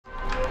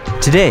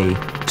Today,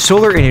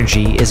 solar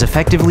energy is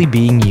effectively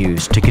being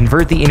used to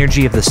convert the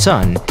energy of the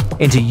sun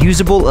into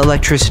usable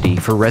electricity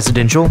for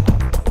residential,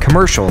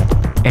 commercial,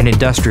 and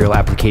industrial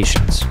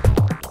applications.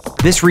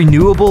 This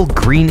renewable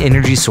green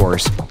energy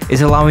source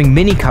is allowing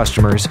many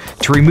customers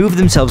to remove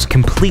themselves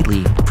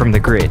completely from the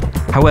grid.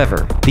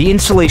 However, the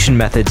installation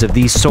methods of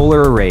these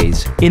solar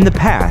arrays in the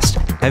past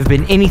have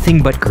been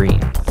anything but green,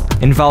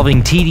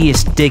 involving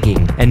tedious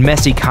digging and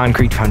messy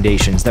concrete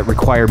foundations that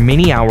require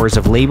many hours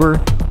of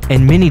labor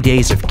and many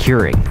days of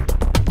curing.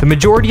 The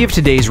majority of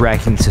today's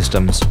racking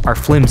systems are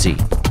flimsy,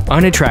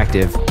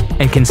 unattractive,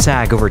 and can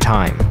sag over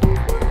time.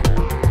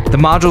 The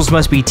modules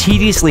must be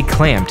tediously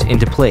clamped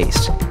into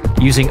place,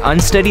 using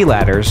unsteady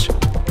ladders,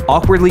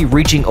 awkwardly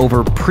reaching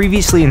over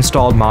previously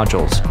installed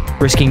modules,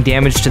 risking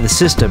damage to the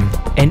system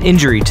and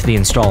injury to the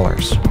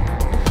installers.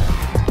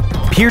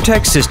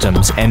 PierTech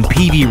Systems and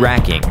PV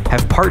Racking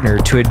have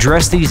partnered to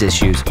address these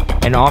issues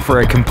and offer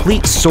a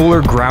complete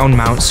solar ground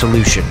mount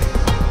solution.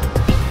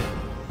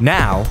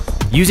 Now,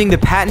 using the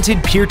patented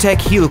PierTech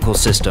Helical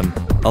system,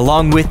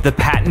 along with the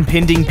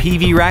patent-pending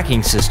PV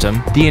racking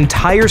system, the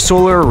entire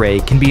solar array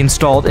can be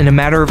installed in a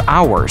matter of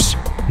hours,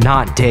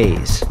 not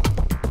days.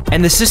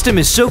 And the system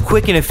is so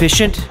quick and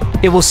efficient,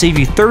 it will save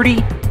you 30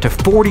 to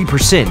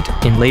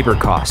 40% in labor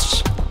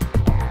costs.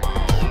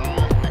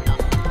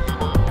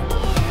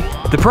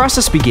 The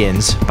process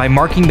begins by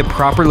marking the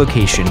proper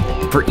location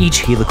for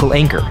each helical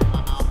anchor.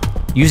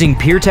 Using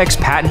PierTech's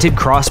patented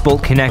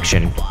cross-bolt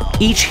connection,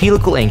 each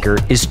helical anchor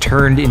is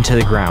turned into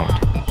the ground.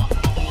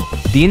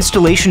 The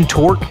installation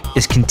torque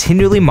is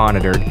continually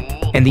monitored,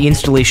 and the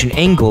installation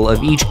angle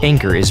of each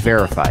anchor is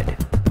verified.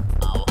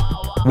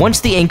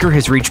 Once the anchor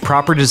has reached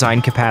proper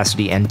design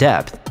capacity and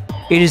depth,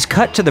 it is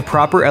cut to the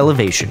proper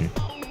elevation,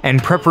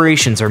 and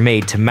preparations are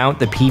made to mount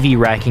the PV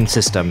racking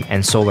system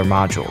and solar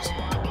modules.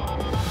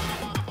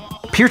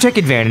 PierTech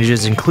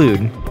advantages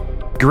include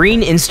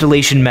green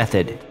installation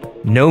method,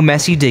 no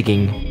messy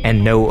digging,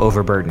 and no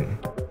overburden.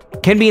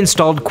 Can be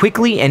installed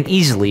quickly and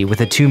easily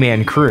with a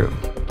two-man crew.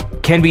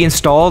 Can be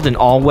installed in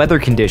all weather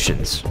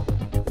conditions.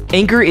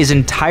 Anchor is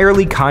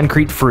entirely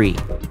concrete-free,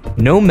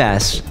 no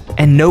mess,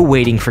 and no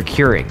waiting for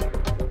curing.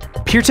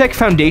 PierTech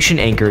foundation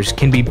anchors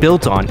can be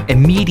built on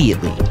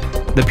immediately.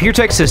 The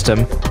PierTech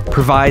system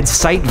provides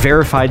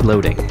site-verified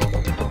loading.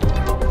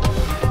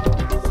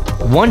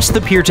 Once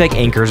the PierTech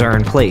anchors are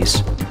in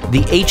place,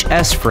 the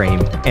HS frame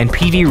and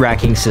PV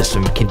racking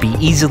system can be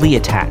easily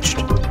attached.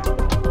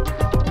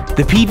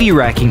 The PV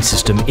racking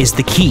system is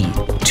the key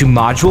to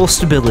module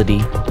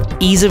stability,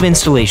 ease of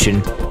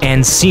installation,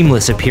 and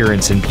seamless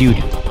appearance and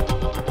beauty.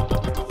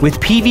 With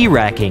PV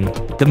racking,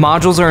 the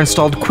modules are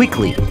installed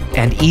quickly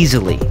and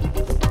easily.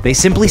 They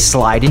simply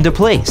slide into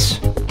place.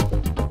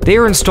 They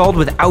are installed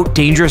without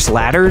dangerous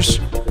ladders,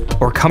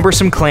 or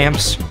cumbersome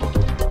clamps,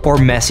 or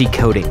messy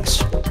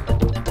coatings.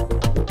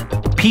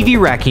 PV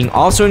racking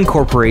also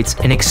incorporates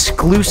an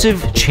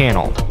exclusive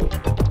channel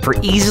for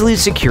easily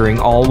securing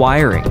all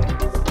wiring.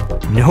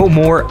 No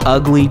more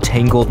ugly,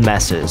 tangled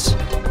messes.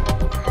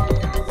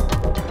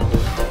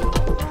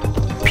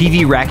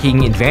 PV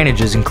racking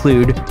advantages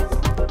include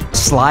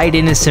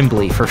slide-in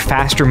assembly for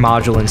faster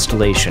module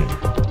installation.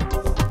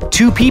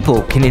 2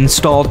 people can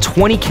install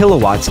 20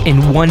 kilowatts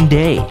in one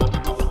day.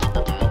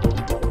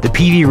 The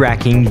PV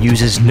racking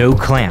uses no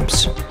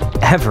clamps,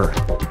 ever.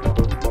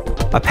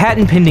 A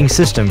patent-pending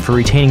system for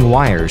retaining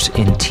wires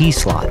in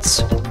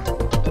T-slots.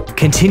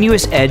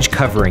 Continuous edge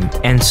covering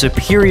and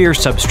superior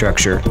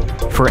substructure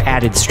for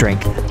added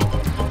strength.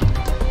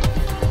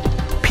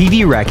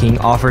 PV racking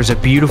offers a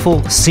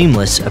beautiful,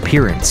 seamless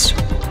appearance.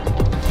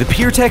 The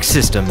PierTech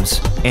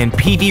Systems and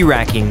PV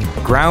Racking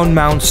ground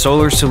mount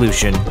solar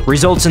solution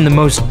results in the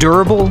most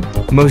durable,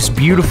 most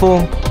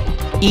beautiful,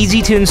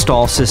 easy to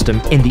install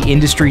system in the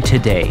industry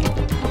today.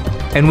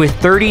 And with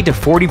 30 to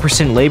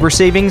 40% labor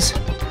savings,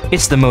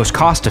 it's the most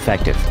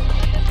cost-effective.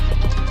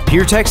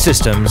 PierTech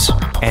Systems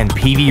and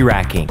PV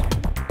Racking,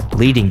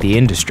 leading the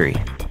industry.